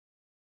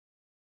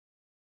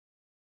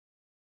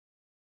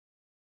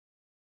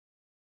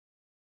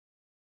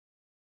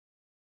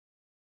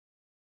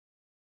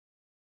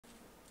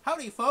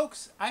Howdy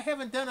folks, I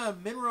haven't done a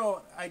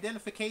mineral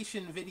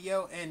identification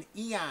video in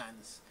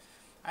eons.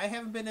 I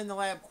haven't been in the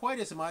lab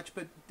quite as much,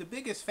 but the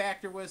biggest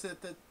factor was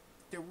that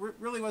there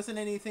really wasn't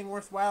anything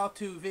worthwhile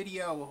to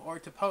video or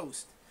to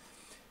post.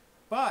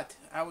 But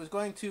I was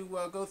going to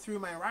go through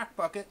my rock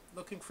bucket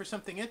looking for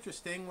something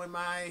interesting when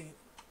my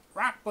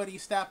rock buddy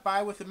stopped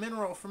by with a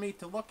mineral for me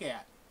to look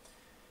at.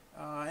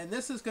 And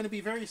this is going to be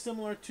very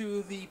similar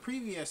to the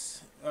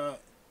previous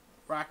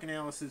rock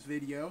analysis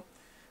video,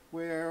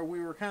 where we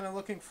were kind of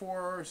looking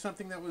for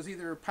something that was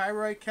either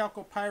pyrite,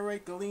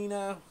 chalcopyrite,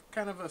 galena,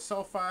 kind of a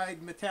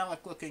sulfide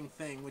metallic looking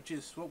thing, which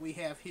is what we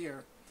have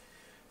here.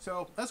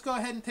 So let's go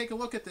ahead and take a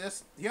look at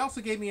this. He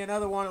also gave me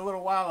another one a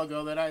little while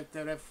ago that I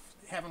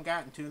haven't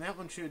gotten to, and that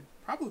one should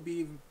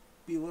probably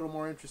be a little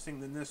more interesting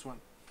than this one.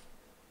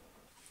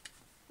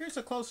 Here's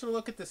a closer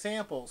look at the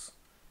samples.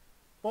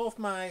 Both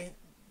my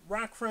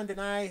rock friend and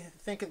I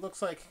think it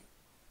looks like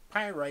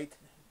pyrite.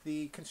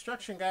 The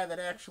construction guy that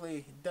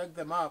actually dug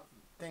them up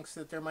thinks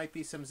that there might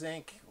be some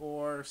zinc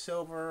or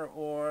silver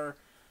or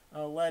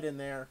lead in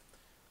there.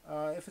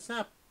 If it's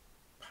not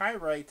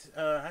pyrite,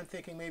 I'm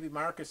thinking maybe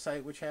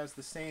marcasite, which has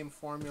the same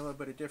formula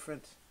but a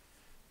different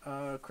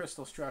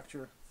crystal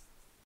structure.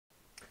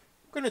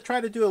 I'm going to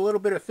try to do a little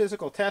bit of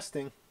physical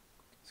testing.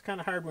 It's kind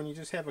of hard when you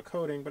just have a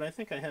coating, but I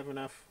think I have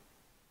enough.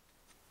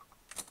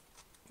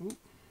 Oop,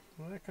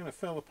 well, that kind of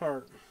fell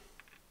apart.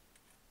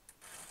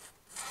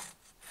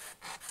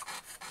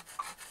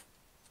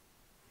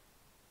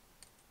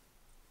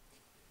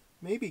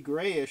 Maybe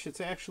grayish. It's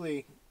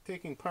actually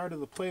taking part of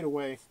the plate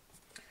away.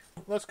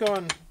 Let's go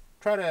and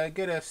try to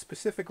get a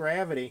specific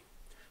gravity.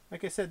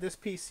 Like I said, this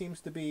piece seems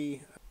to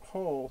be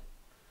whole,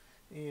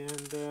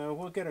 and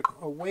we'll get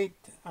a weight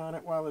on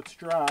it while it's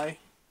dry.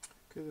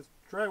 Because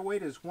dry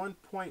weight is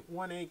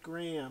 1.18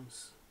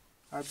 grams.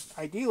 I'd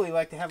ideally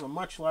like to have a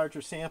much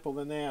larger sample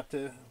than that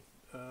to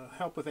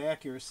help with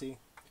accuracy,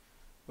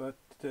 but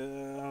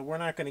we're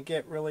not going to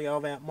get really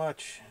all that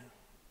much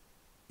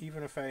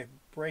even if I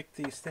break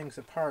these things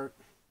apart.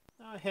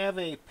 I have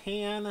a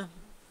pan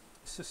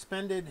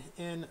suspended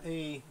in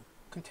a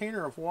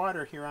container of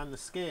water here on the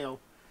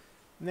scale,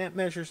 and that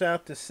measures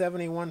out to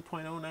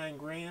 71.09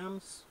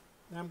 grams.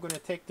 Now I'm going to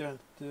take the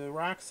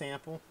rock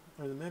sample,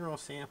 or the mineral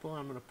sample,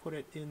 I'm going to put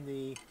it in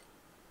the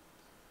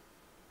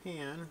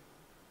pan.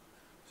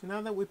 So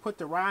now that we put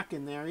the rock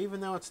in there,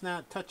 even though it's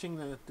not touching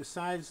the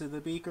sides of the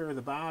beaker or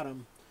the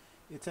bottom,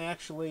 it's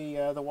actually,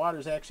 the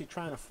water's actually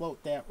trying to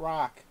float that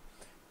rock,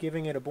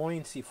 giving it a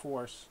buoyancy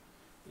force,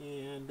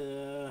 and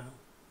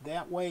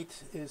that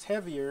weight is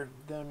heavier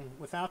than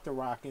without the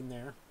rock in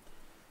there,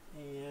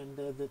 and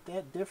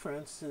that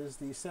difference is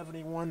the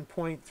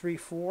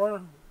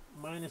 71.34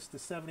 minus the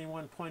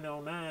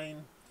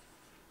 71.09,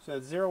 so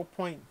that's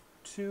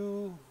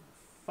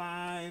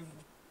 0.25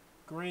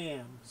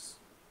 grams.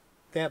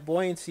 That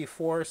buoyancy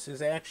force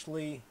is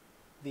actually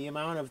the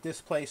amount of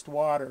displaced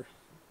water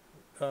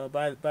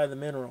by the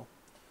mineral.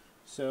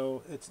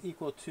 So it's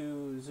equal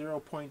to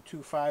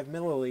 0.25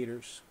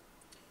 milliliters.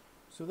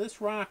 So this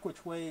rock,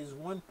 which weighs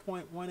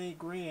 1.18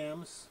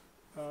 grams,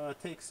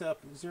 takes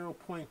up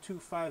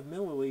 0.25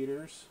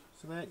 milliliters.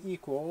 So that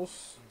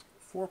equals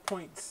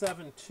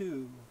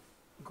 4.72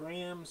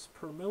 grams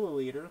per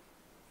milliliter.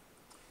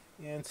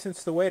 And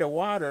since the weight of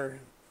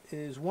water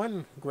is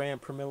 1 gram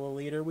per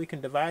milliliter, we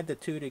can divide the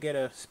two to get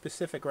a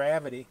specific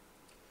gravity.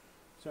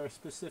 So our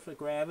specific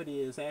gravity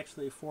is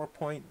actually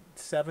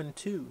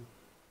 4.72.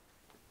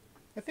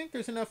 I think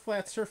there's enough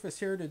flat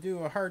surface here to do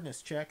a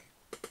hardness check.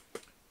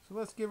 So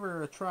let's give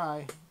her a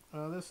try.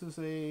 This is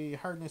a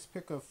hardness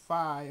pick of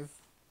 5.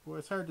 Well,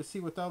 it's hard to see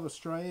with all the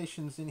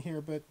striations in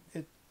here, but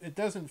it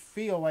doesn't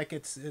feel like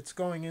it's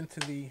going into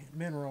the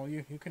mineral.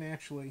 You can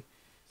actually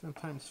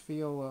sometimes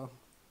feel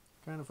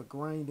kind of a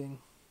grinding.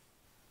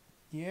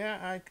 Yeah,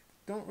 I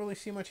don't really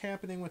see much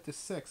happening with the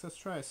 6. Let's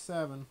try a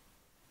 7.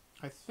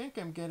 I think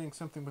I'm getting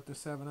something with the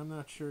 7. I'm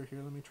not sure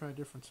here. Let me try a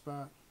different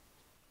spot.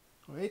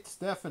 Well, 8's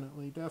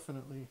definitely. Let's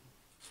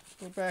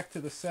go back to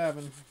the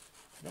 7.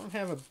 I don't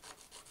have a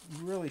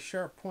really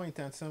sharp point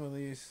on some of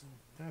these.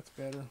 That's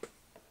better.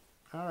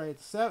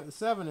 Alright,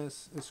 7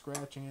 is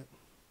scratching it.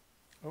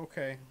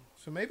 Okay,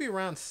 so maybe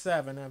around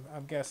 7,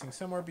 I'm guessing.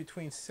 Somewhere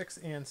between 6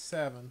 and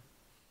 7.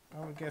 I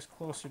would guess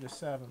closer to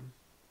 7.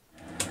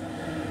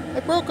 I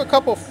broke a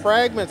couple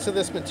fragments of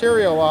this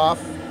material off,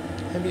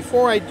 and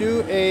before I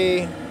do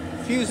a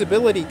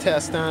fusibility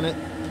test on it,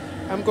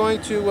 I'm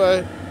going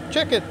to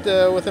check it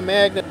with a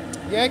magnet.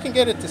 Yeah, I can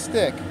get it to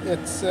stick.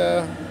 It's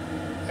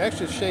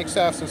actually shakes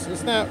off, so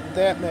it's not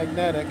that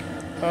magnetic.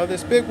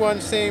 This big one,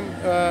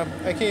 I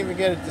can't even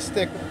get it to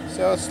stick,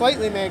 so it's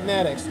slightly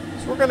magnetic. So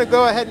we're going to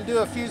go ahead and do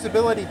a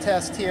fusibility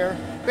test here.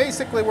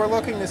 Basically, we're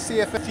looking to see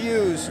if it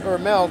fuses or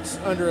melts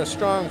under a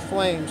strong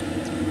flame.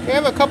 We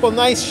have a couple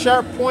nice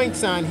sharp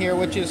points on here,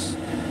 which is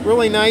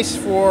really nice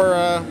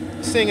for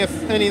seeing if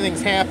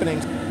anything's happening.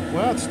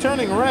 Well, it's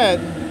turning red.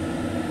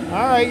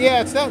 Alright,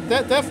 yeah, it's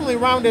definitely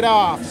rounded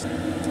off.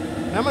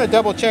 I'm going to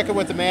double check it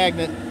with the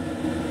magnet.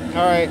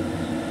 Alright,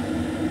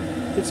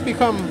 it's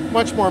become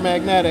much more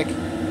magnetic.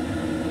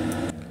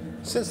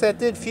 Since that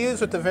did fuse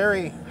with the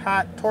very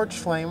hot torch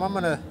flame, I'm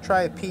going to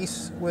try a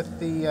piece with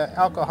the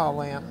alcohol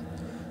lamp.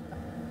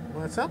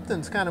 Well,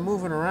 something's kind of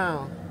moving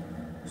around.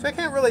 So I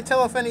can't really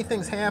tell if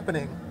anything's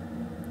happening.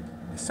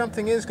 If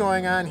something is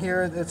going on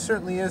here, it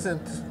certainly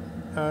isn't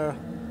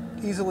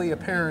easily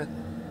apparent.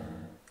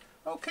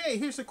 Okay,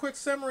 here's a quick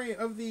summary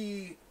of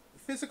the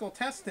physical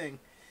testing.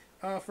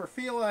 For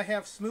feel, I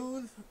have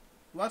smooth.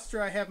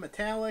 Luster, I have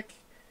metallic.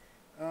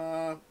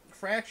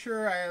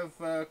 Fracture, I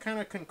have kind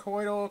of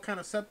conchoidal, kind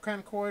of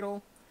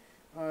subconchoidal.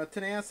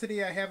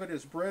 Tenacity, I have it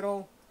as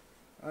brittle.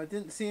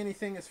 Didn't see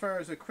anything as far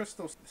as a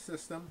crystal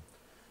system.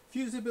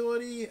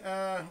 Fusibility,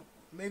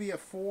 maybe a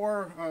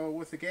 4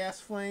 with a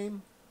gas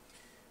flame.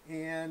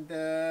 And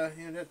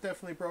that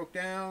definitely broke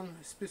down.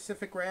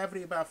 Specific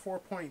gravity about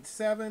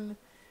 4.7.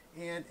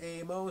 And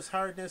a Mohs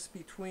hardness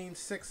between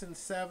 6 and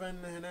 7.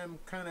 And I'm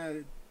kind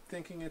of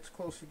thinking it's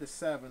closer to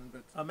 7,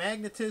 but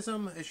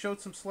magnetism, it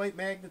showed some slight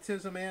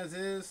magnetism as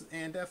is,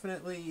 and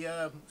definitely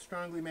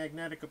strongly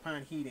magnetic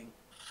upon heating.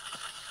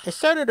 I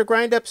started to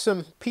grind up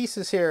some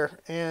pieces here,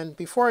 and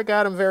before I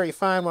got them very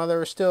fine, while they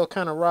were still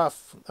kind of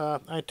rough,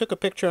 I took a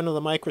picture under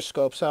the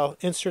microscope, so I'll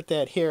insert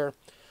that here,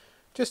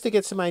 just to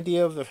get some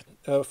idea of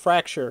the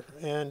fracture,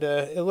 and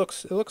it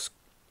looks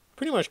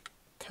pretty much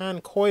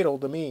conchoidal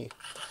to me.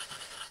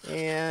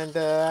 And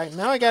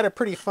now I got it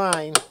pretty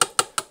fine.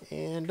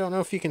 And don't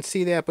know if you can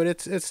see that, but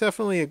it's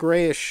definitely a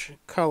grayish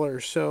color.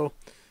 So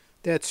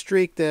that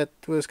streak that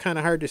was kind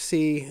of hard to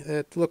see,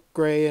 that looked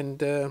gray,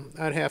 and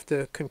I'd have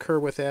to concur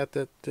with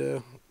that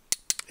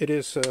it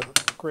is a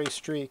gray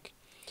streak.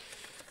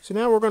 So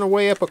now we're going to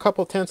weigh up a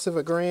couple tenths of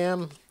a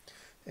gram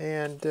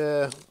and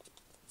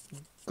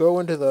go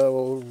into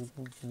the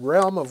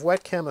realm of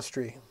wet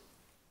chemistry.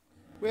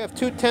 We have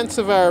 2/10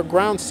 of our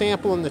ground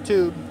sample in the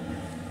tube.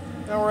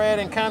 Now we're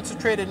adding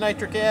concentrated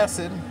nitric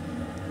acid.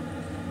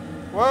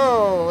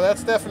 Whoa,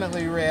 that's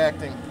definitely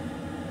reacting.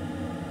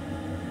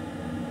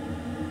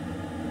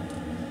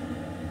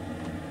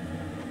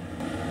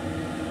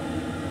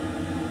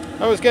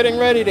 I was getting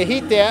ready to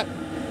heat that,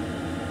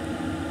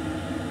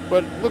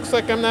 but it looks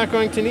like I'm not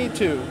going to need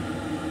to. In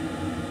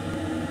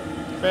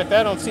fact,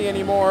 I don't see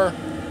any more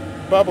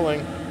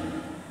bubbling.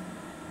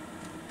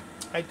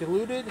 I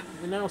diluted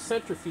and now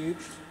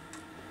centrifuged.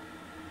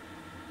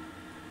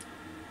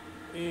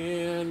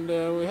 And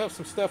we have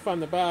some stuff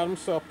on the bottom,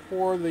 so I'll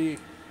pour the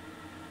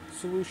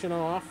solution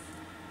off.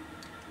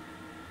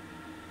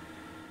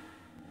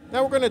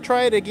 Now we're going to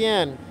try it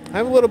again. I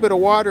have a little bit of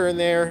water in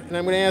there, and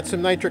I'm going to add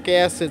some nitric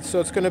acid, so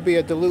it's going to be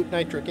a dilute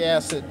nitric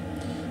acid.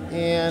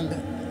 And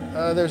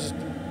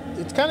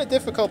it's kind of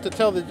difficult to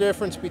tell the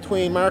difference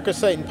between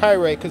marcasite and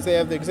pyrite because they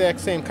have the exact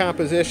same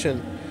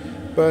composition.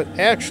 But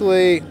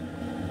actually,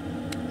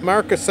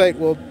 marcasite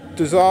will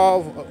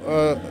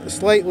dissolve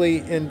slightly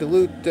in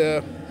dilute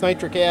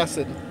nitric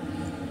acid.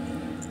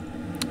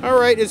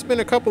 Alright, it's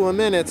been a couple of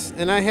minutes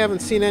and I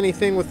haven't seen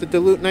anything with the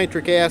dilute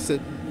nitric acid.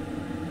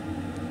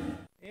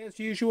 As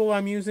usual,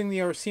 I'm using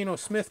the Orsino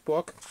Smith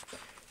book,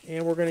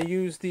 and we're going to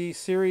use the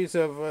series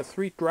of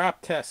 3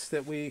 drop tests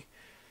that we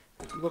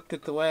looked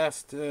at the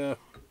last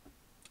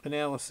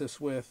analysis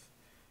with.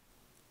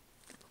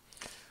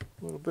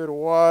 A little bit of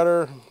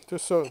water,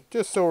 just so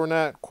we're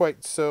not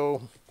quite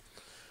so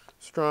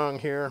strong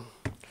here.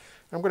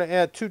 I'm going to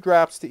add 2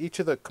 drops to each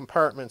of the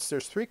compartments.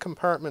 There's 3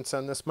 compartments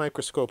on this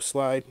microscope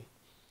slide.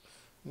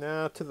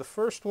 Now to the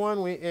first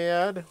one we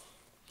add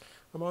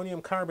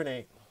ammonium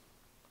carbonate.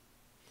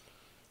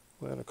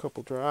 We'll add a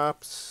couple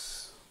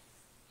drops.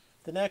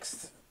 The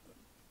next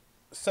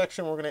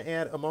section we're going to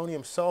add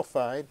ammonium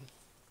sulfide.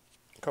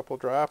 A couple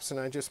drops, and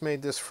I just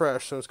made this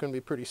fresh, so it's going to be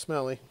pretty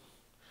smelly.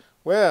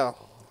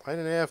 Well, I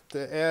didn't have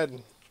to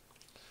add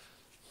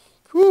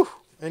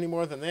any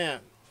more than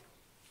that.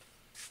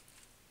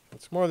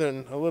 It's more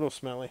than a little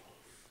smelly.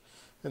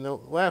 And the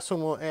last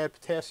one we'll add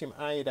potassium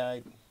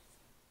iodide.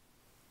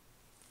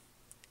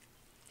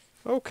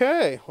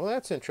 Okay, well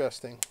that's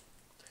interesting.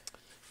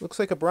 Looks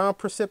like a brown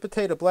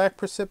precipitate, a black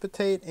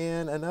precipitate,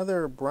 and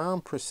another brown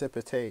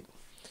precipitate.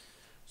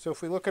 So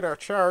if we look at our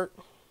chart,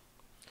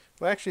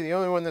 well actually the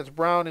only one that's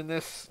brown in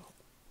this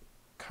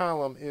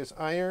column is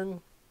iron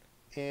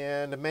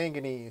and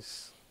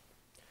manganese.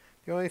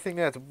 The only thing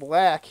that's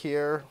black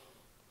here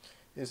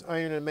is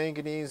iron and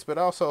manganese, but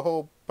also a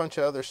whole bunch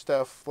of other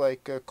stuff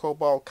like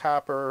cobalt,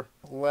 copper,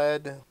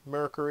 lead,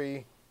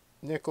 mercury,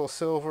 nickel,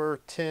 silver,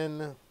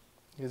 tin,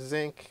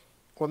 zinc.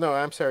 Well, no,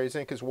 I'm sorry,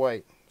 zinc is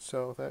white,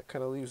 so that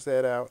kind of leaves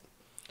that out.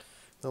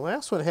 The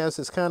last one has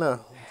this kind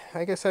of,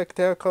 I guess I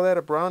could call that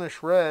a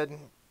brownish red.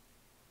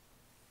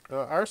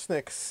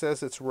 Arsenic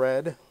says it's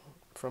red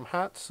from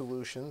hot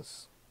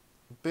solutions.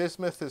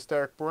 Bismuth is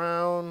dark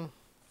brown.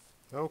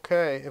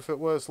 Okay, if it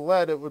was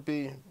lead, it would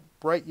be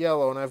bright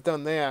yellow, and I've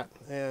done that,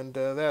 and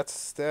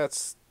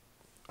that's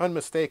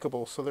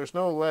unmistakable. So there's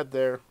no lead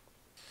there,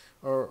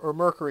 or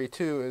mercury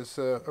too is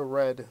a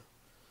red.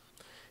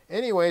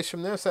 Anyways,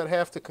 from this I'd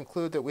have to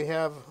conclude that we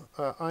have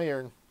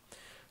iron.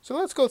 So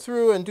let's go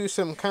through and do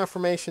some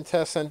confirmation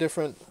tests on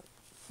different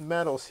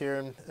metals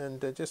here,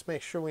 and just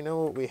make sure we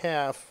know what we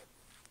have.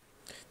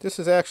 This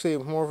is actually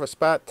more of a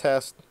spot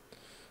test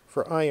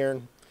for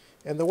iron.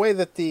 And the way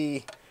that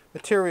the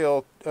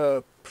material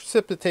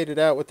precipitated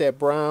out with that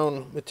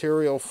brown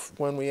material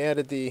when we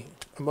added the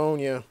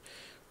ammonia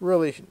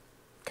really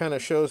kind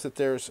of shows that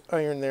there's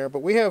iron there.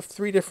 But we have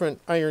 3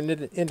 different iron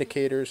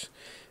indicators.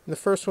 And the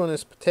first one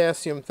is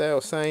potassium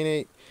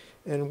thiocyanate.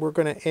 And we're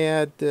going to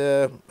add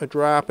a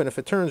drop. And if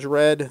it turns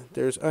red,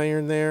 there's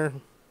iron there.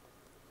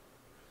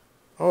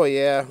 Oh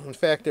yeah, in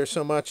fact there's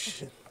so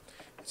much,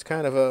 it's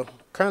kind of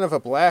a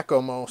black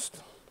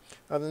almost.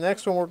 The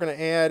next one we're going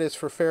to add is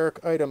for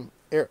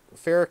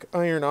ferric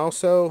iron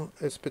also.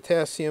 It's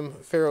potassium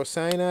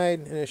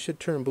ferrocyanide, and it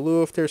should turn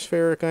blue if there's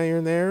ferric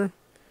iron there,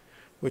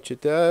 which it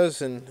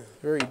does, and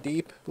very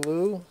deep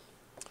blue.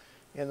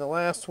 And the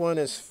last one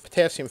is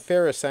potassium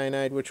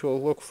ferrocyanide, which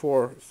will look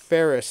for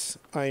ferrous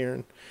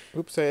iron.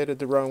 Oops, I added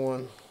the wrong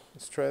one.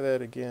 Let's try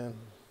that again.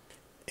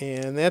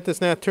 And that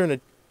does not turn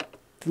a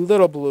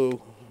little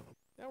blue.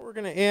 Now we're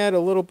going to add a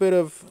little bit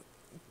of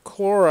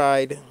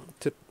chloride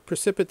to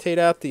precipitate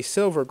out the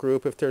silver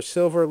group if there's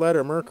silver, lead,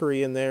 or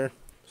mercury in there.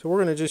 So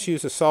we're going to just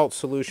use a salt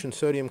solution,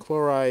 sodium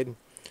chloride.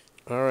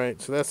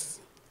 Alright, so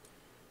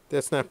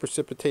that's not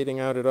precipitating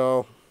out at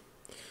all.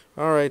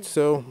 Alright,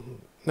 so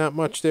not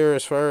much there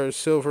as far as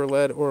silver,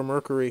 lead, or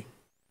mercury.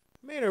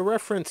 I made a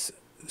reference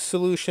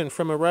solution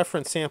from a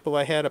reference sample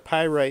I had of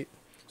pyrite.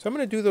 So I'm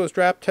going to do those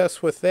drop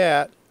tests with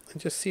that and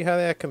just see how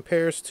that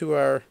compares to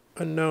our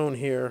unknown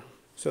here.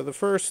 So the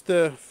first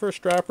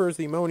dropper is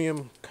the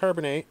ammonium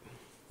carbonate.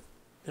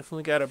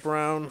 Definitely got a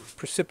brown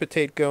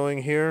precipitate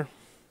going here.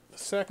 The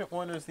second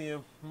one is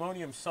the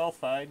ammonium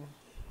sulfide.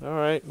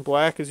 Alright,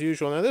 black as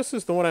usual. Now this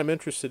is the one I'm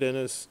interested in,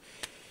 is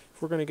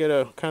if we're going to get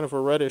a kind of a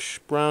reddish,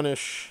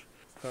 brownish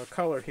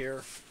color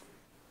here.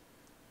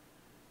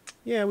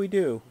 Yeah, we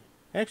do.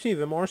 Actually,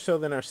 even more so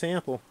than our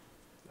sample.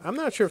 I'm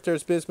not sure if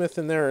there's bismuth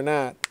in there or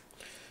not.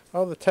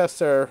 All the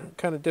tests are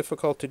kind of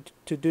difficult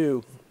to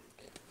do.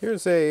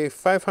 Here's a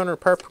 500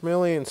 part per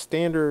million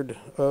standard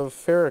of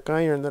ferric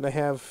iron that I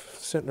have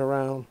sitting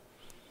around.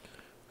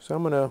 So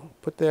I'm going to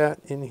put that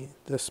in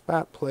the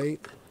spot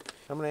plate.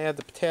 I'm going to add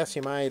the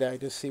potassium iodide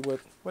to see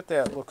what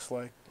that looks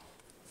like.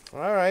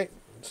 Alright,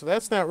 so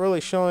that's not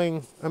really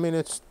showing, I mean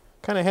it's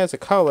kind of has a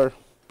color,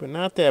 but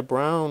not that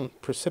brown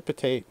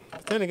precipitate.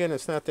 But then again,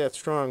 it's not that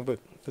strong, but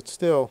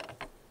still.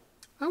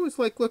 I always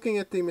like looking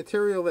at the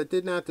material that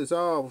did not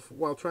dissolve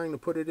while trying to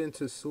put it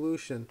into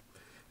solution.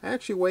 I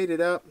actually weighed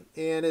it up,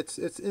 and it's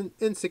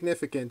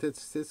insignificant.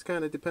 It's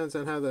kind of depends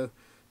on how the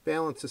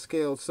balance is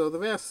scaled. So the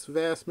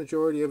vast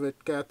majority of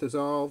it got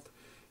dissolved,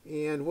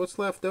 and what's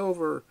left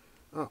over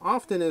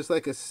often is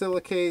like a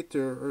silicate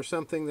or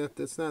something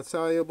that's not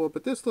soluble.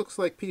 But this looks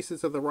like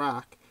pieces of the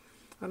rock.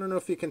 I don't know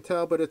if you can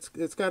tell, but it's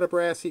got a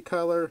brassy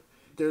color.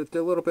 They're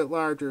a little bit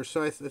larger.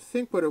 So I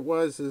think what it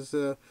was is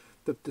the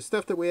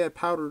stuff that we had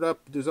powdered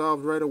up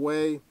dissolved right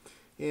away.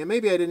 And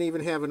maybe I didn't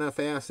even have enough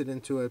acid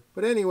into it.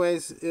 But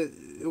anyways,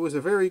 it was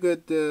a very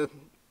good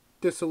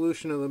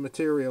dissolution of the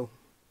material.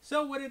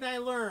 So what did I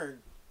learn?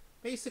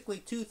 Basically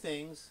 2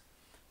 things.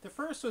 The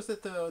first was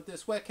that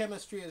this wet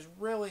chemistry is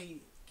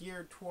really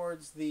geared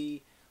towards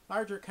the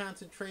larger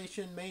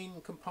concentration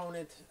main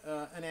component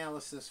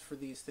analysis for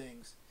these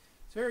things.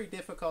 It's very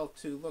difficult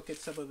to look at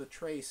some of the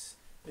trace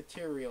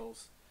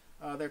materials.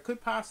 There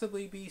could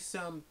possibly be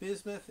some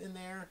bismuth in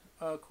there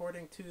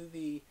according to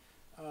the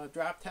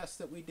drop test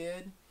that we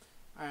did.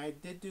 I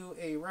did do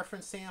a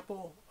reference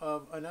sample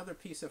of another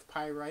piece of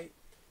pyrite,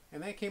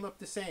 and that came up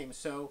the same.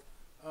 So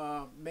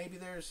maybe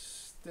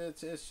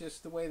it's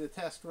just the way the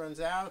test runs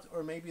out,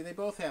 or maybe they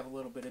both have a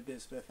little bit of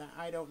bismuth.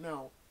 I don't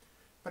know.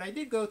 But I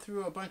did go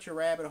through a bunch of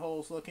rabbit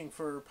holes looking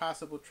for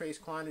possible trace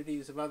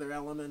quantities of other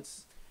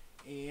elements,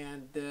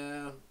 and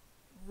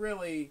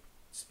really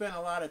spent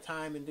a lot of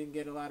time and didn't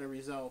get a lot of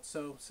results.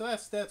 So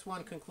that's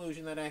one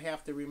conclusion that I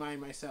have to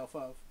remind myself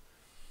of.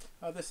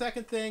 The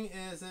second thing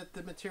is that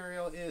the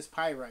material is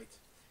pyrite,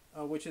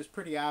 which is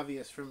pretty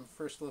obvious from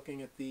first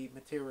looking at the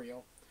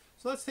material.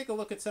 So let's take a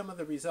look at some of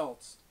the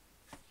results.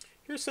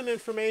 Here's some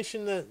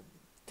information that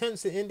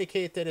tends to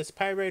indicate that it's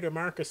pyrite or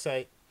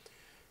marcasite.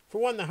 For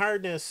one, the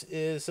hardness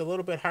is a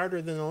little bit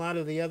harder than a lot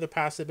of the other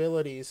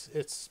possibilities.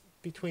 It's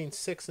between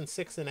 6 and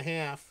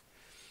 6.5.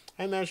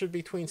 I measured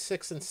between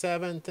 6 and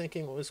 7,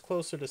 thinking it was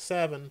closer to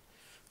 7,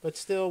 but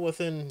still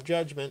within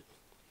judgment.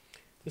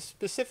 The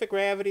specific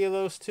gravity of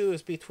those two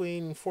is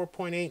between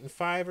 4.8 and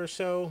 5 or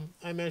so.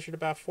 I measured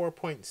about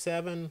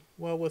 4.7,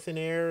 well within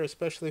error,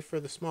 especially for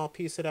the small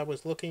piece that I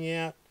was looking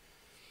at.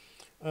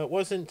 It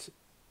wasn't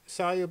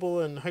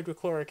soluble in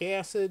hydrochloric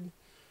acid,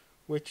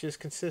 which is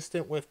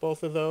consistent with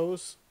both of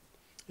those,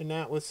 and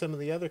not with some of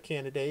the other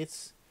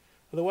candidates.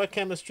 The wet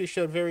chemistry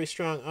showed very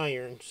strong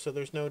iron, so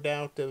there's no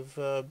doubt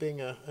of being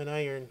an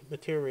iron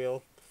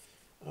material.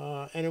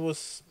 And it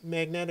was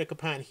magnetic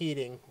upon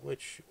heating,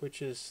 which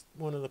is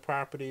one of the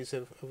properties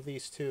of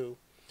these two.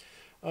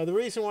 The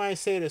reason why I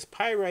say it is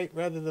pyrite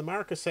rather than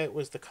marcasite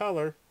was the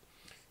color.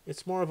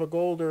 It's more of a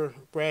golder,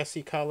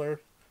 brassy color,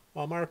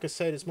 while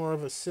marcasite is more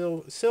of a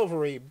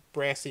silvery,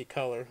 brassy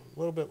color, a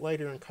little bit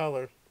lighter in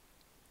color.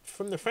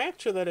 from the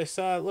fracture that I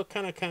saw, it looked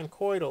kind of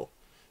conchoidal,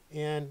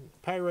 and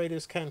pyrite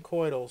is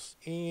conchoidals.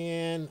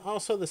 And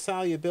also the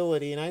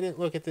solubility, and I didn't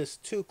look at this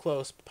too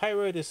close.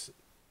 Pyrite is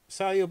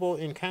soluble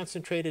in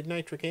concentrated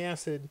nitric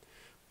acid,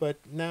 but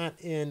not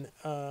in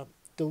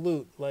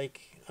dilute,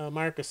 like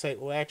marcasite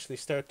will actually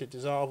start to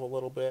dissolve a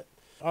little bit.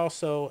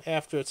 Also,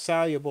 after it's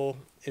soluble,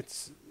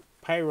 it's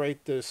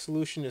pyrite, the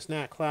solution is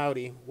not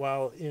cloudy,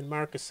 while in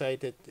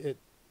marcasite it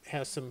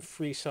has some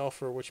free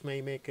sulfur, which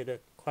may make it a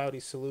cloudy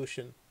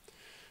solution.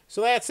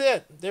 So that's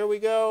it. There we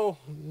go.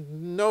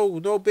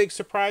 No big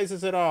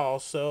surprises at all.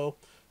 So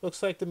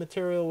looks like the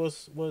material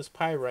was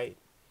pyrite.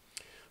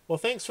 Well,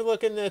 thanks for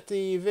looking at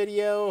the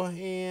video,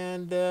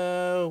 and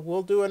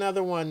we'll do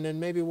another one, and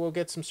maybe we'll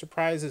get some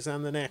surprises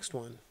on the next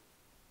one.